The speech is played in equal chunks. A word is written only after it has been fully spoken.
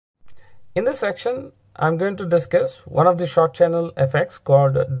In this section, I'm going to discuss one of the short channel effects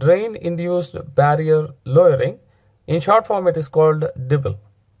called drain induced barrier lowering. In short form, it is called DIBL.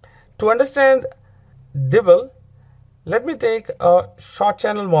 To understand DIBL, let me take a short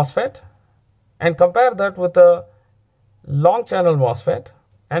channel MOSFET and compare that with a long channel MOSFET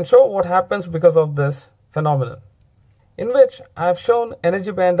and show what happens because of this phenomenon, in which I have shown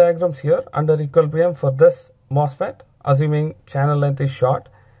energy band diagrams here under equilibrium for this MOSFET, assuming channel length is short,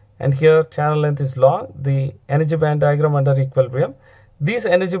 and here channel length is long, the energy band diagram under equilibrium. These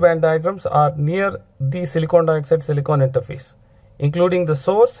energy band diagrams are near the silicon dioxide silicon interface, including the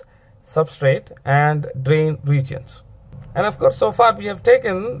source, substrate and drain regions. And of course, so far we have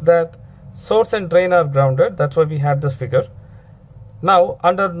taken that source and drain are grounded. That's why we had this figure. Now,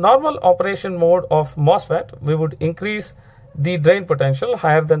 under normal operation mode of MOSFET, we would increase the drain potential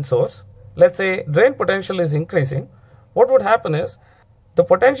higher than source. Let's say drain potential is increasing. What would happen is the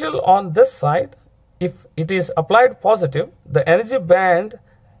potential on this side, if it is applied positive, the energy band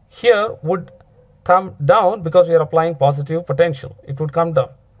here would come down because we are applying positive potential. It would come down.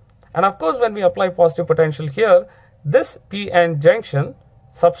 And of course, when we apply positive potential here, this P-N junction,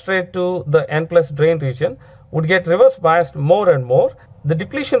 substrate to the N plus drain region, would get reverse biased more and more. The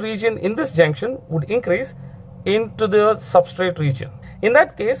depletion region in this junction would increase into the substrate region. In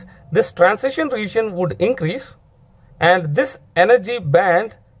that case, this transition region would increase and this energy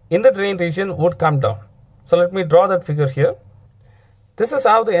band in the drain region would come down. So let me draw that figure here. This is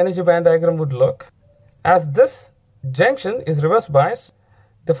how the energy band diagram would look. As this junction is reverse biased,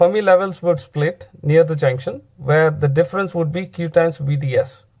 the Fermi levels would split near the junction, where the difference would be Q times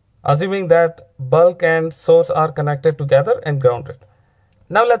VDS, assuming that bulk and source are connected together and grounded.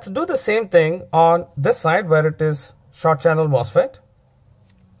 Now let's do the same thing on this side where it is short channel MOSFET.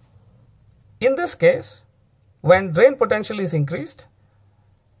 In this case, when drain potential is increased,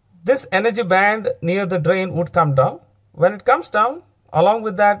 this energy band near the drain would come down. When it comes down, along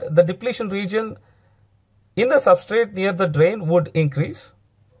with that, the depletion region in the substrate near the drain would increase.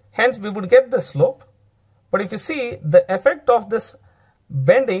 Hence, we would get this slope. But if you see, the effect of this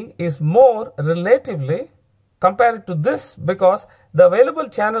bending is more relatively compared to this because the available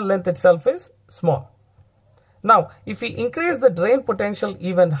channel length itself is small. Now, if we increase the drain potential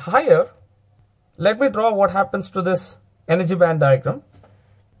even higher, let me draw what happens to this energy band diagram.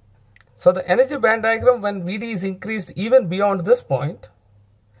 So the energy band diagram, when VD is increased even beyond this point,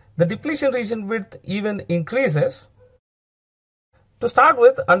 the depletion region width even increases. To start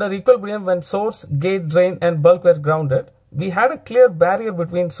with, under equilibrium, when source, gate, drain and bulk were grounded, we had a clear barrier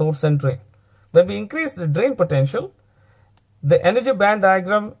between source and drain. When we increased the drain potential, the energy band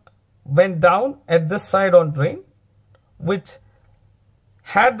diagram went down at this side on drain, which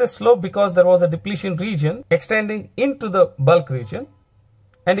had this slope because there was a depletion region extending into the bulk region.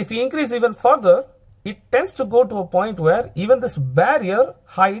 And if we increase even further, it tends to go to a point where even this barrier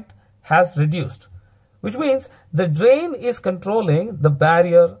height has reduced, which means the drain is controlling the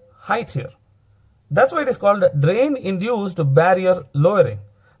barrier height here. That's why it is called drain induced barrier lowering.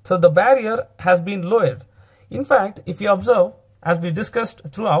 So the barrier has been lowered. In fact, if you observe, as we discussed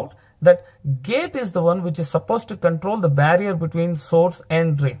throughout, that gate is the one which is supposed to control the barrier between source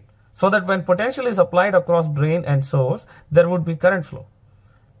and drain, so that when potential is applied across drain and source, there would be current flow.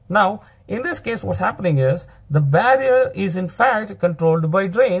 Now, in this case, what's happening is the barrier is in fact controlled by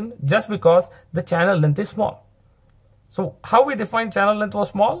drain just because the channel length is small. So how we define channel length was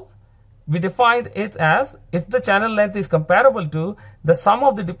small? We defined it as if the channel length is comparable to the sum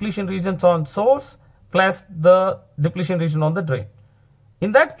of the depletion regions on source plus the depletion region on the drain.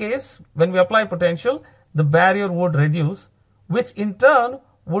 In that case, when we apply potential, the barrier would reduce, which in turn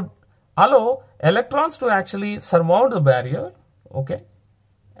would allow electrons to actually surmount the barrier, okay,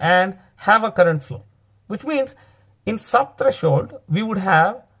 and have a current flow, which means in subthreshold, we would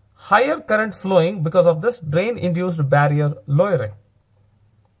have higher current flowing because of this drain induced barrier lowering.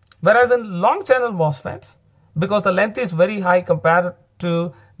 Whereas in long channel MOSFETs, because the length is very high compared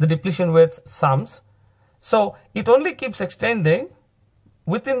to the depletion width sums, so it only keeps extending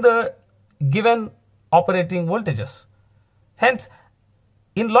within the given operating voltages. Hence,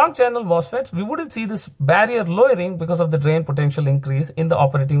 in long channel MOSFETs, we wouldn't see this barrier lowering because of the drain potential increase in the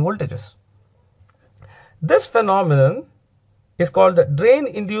operating voltages. This phenomenon is called drain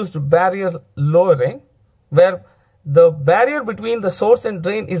induced barrier lowering, where the barrier between the source and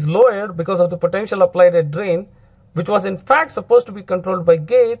drain is lowered because of the potential applied at drain, which was in fact supposed to be controlled by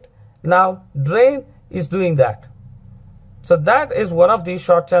gate. Now drain is doing that. So that is one of the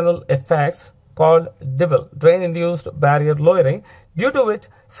short channel effects called DIBL, drain induced barrier lowering, due to which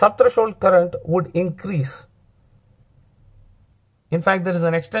subthreshold current would increase. In fact, there is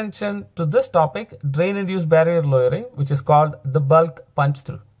an extension to this topic, drain-induced barrier lowering, which is called the bulk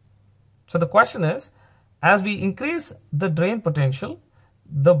punch-through. So the question is, as we increase the drain potential,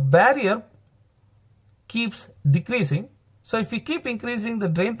 the barrier keeps decreasing. So if we keep increasing the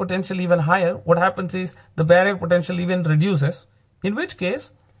drain potential even higher, what happens is the barrier potential even reduces, in which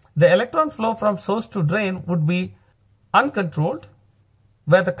case the electron flow from source to drain would be uncontrolled,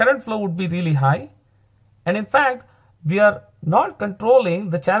 where the current flow would be really high. And in fact, we are not controlling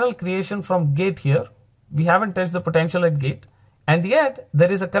the channel creation from gate here. We haven't touched the potential at gate. And yet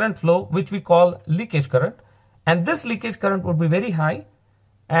there is a current flow which we call leakage current. And this leakage current would be very high.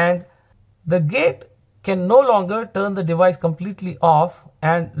 And the gate can no longer turn the device completely off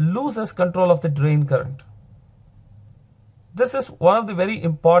and loses control of the drain current. This is one of the very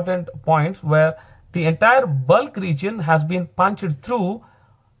important points where the entire bulk region has been punched through,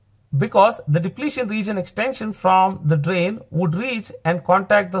 because the depletion region extension from the drain would reach and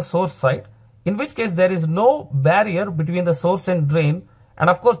contact the source side, in which case there is no barrier between the source and drain. And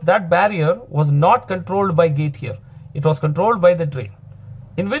of course that barrier was not controlled by gate here. It was controlled by the drain,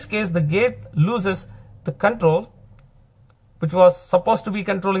 in which case the gate loses the control which was supposed to be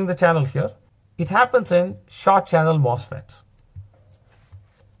controlling the channel here. It happens in short channel MOSFETs.